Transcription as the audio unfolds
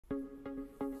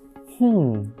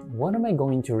What am I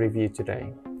going to review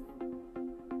today?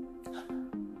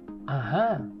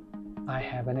 I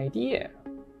have an idea.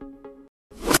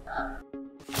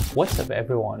 What's up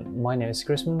everyone, my name is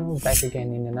Chris, back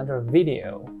again in another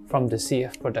video from the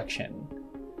CF production.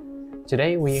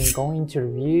 Today we are going to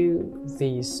review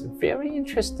this very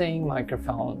interesting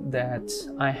microphone that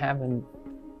I haven't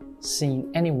seen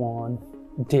anyone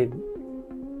did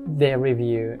their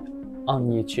review on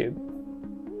YouTube.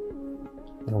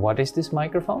 And what is this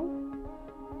microphone?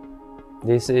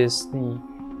 This is the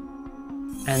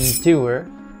Andoer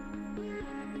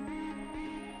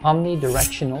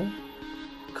omnidirectional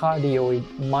cardioid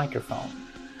microphone.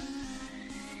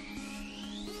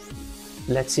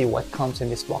 Let's see what comes in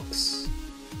this box.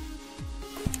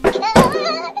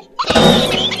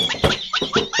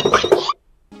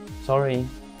 Sorry.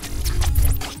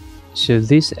 So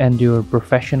this Andoer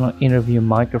professional interview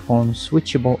microphone,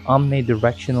 switchable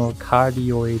omnidirectional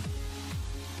cardioid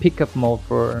pickup mode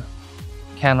for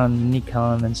Canon,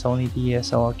 Nikon and Sony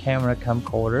DSLR camera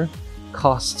camcorder,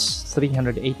 costs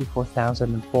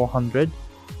 $384,400.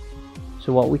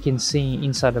 So what we can see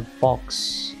inside the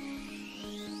box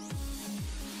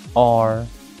are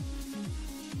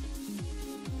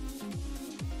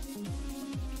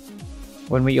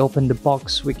when we open the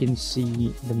box, we can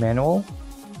see the manual,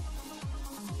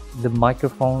 the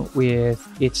microphone with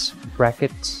its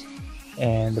bracket,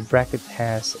 and the bracket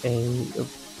has a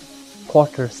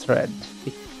quarter thread.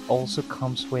 It also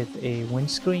comes with a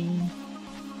windscreen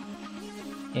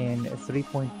and a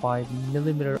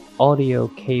 3.5mm audio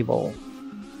cable,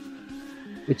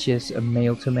 which is a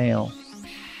male-to-male.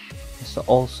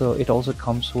 So it also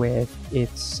comes with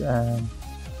its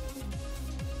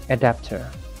adapter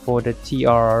for the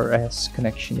TRRS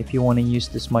connection if you want to use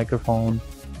this microphone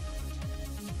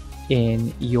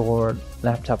in your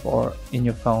laptop or in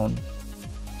your phone.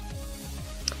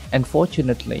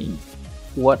 Unfortunately,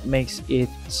 what makes it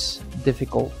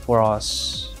difficult for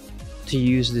us to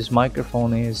use this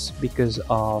microphone is because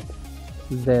of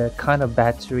the kind of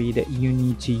battery that you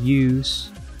need to use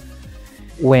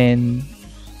when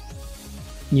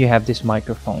you have this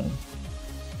microphone.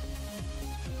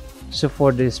 So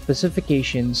for the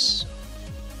specifications,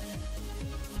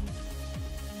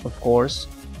 of course,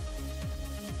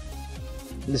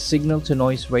 the signal to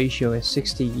noise ratio is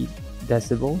 60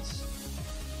 decibels.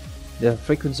 The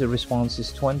frequency response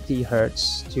is 20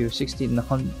 Hz to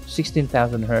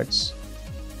 16,000 Hz.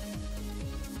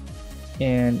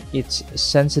 And its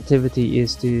sensitivity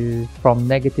is from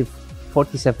negative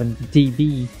 47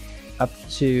 dB up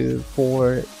to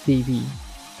 4 dB.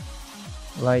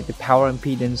 Right, the power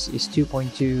impedance is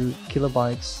 2.2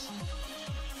 kilobytes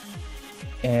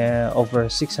over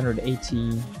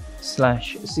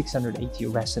 680/680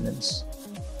 resonance.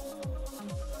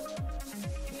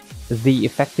 The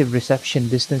effective reception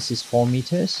distance is 4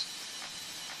 meters,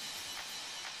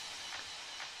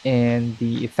 and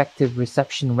the effective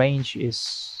reception range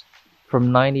is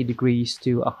from 90 degrees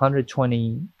to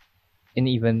 120 and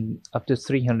even up to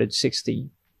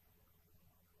 360.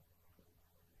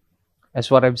 As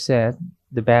what I've said,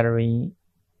 the battery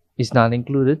is not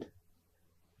included,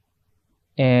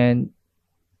 and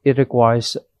it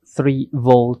requires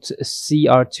 3-volt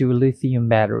CR2 lithium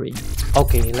battery.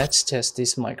 Okay, let's test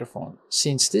this microphone.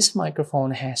 Since this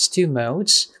microphone has 2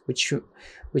 modes, which is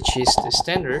the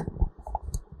standard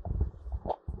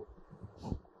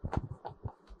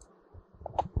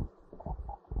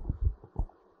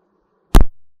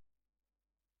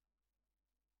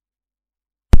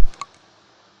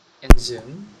and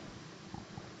zoom.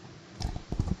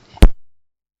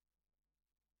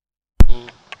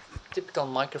 Typical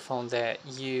microphone that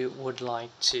you would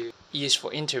like to use for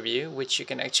interview, which you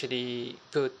can actually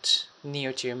put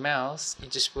near to your mouth. You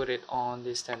just put it on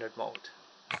the standard mode.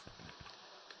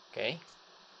 Okay.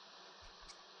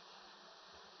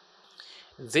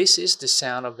 This is the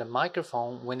sound of the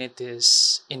microphone when it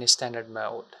is in a standard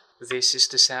mode. This is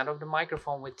the sound of the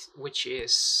microphone which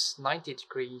is 90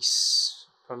 degrees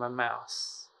from my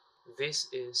mouth. This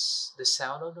is the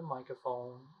sound of the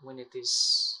microphone when it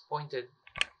is pointed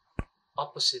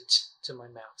opposite to my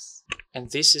mouth.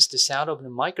 And this is the sound of the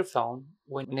microphone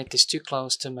when it is too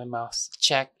close to my mouth.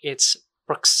 Check its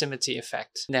proximity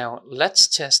effect. Now let's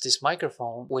test this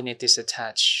microphone when it is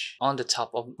attached on the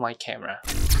top of my camera.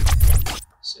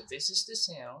 So this is the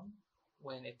sound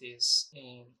when it is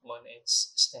on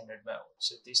its standard mode.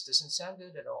 So this doesn't sound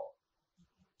good at all.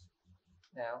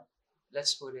 Now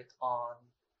let's put it on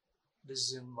the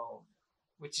zoom mode,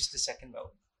 which is the second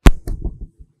mode.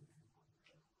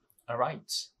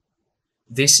 Alright,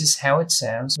 this is how it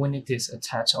sounds when it is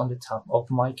attached on the top of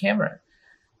my camera.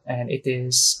 and it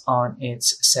is on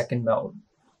its second mode.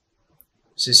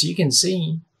 So as you can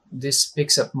see, this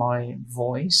picks up my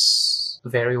voice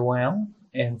very well,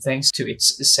 and thanks to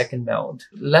its second mode.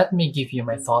 Let me give you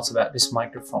my thoughts about this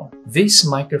microphone. This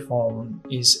microphone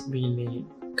is really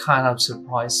kind of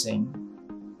surprising.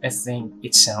 I think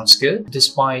it sounds good,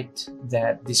 despite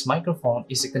that this microphone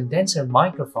is a condenser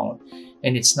microphone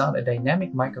and it's not a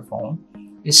dynamic microphone.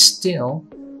 It still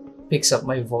picks up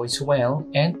my voice well,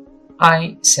 and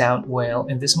I sound well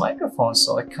in this microphone,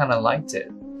 so I kind of liked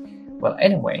it. Well,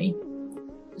 anyway,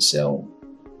 so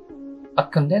a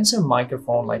condenser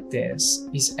microphone like this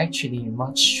is actually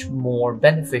much more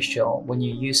beneficial when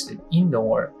you use it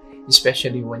indoor,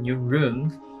 especially when your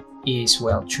room is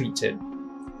well treated.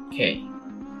 Okay,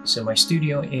 so my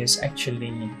studio is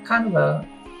actually kind of a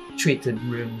treated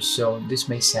room, so this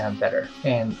may sound better.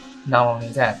 And not only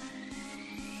that,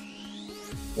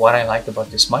 what I like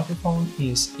about this microphone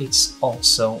is it's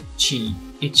also cheap.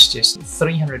 It's just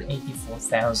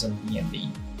 384,000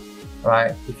 BNB.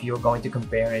 Right? If you're going to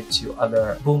compare it to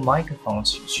other boom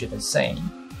microphones, should I say,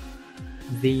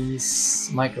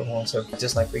 these microphones are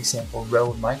just like, for example,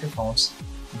 Rode microphones.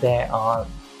 They are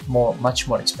much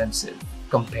more expensive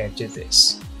compared to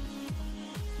this.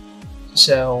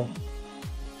 So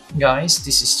guys,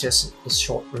 this is just a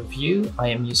short review. I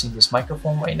am using this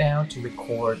microphone right now to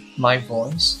record my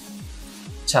voice,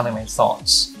 telling my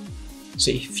thoughts. So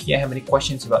if you have any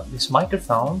questions about this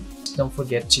microphone, don't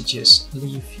forget to just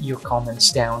leave your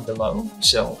comments down below.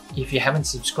 So if you haven't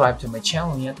subscribed to my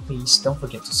channel yet, please don't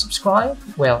forget to subscribe.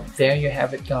 Well, there you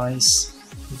have it, guys.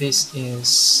 This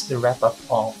is the wrap up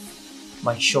of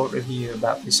my short review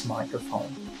about this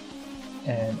microphone.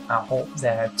 And I hope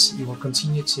that you will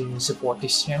continue to support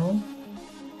this channel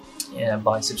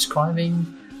by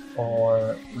subscribing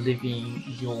or leaving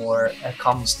your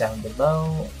comments down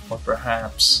below, or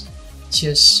perhaps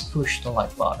just push the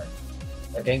like button.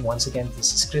 Okay, once again,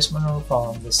 this is Chris Monroe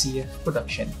from the CF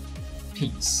Production.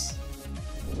 Peace.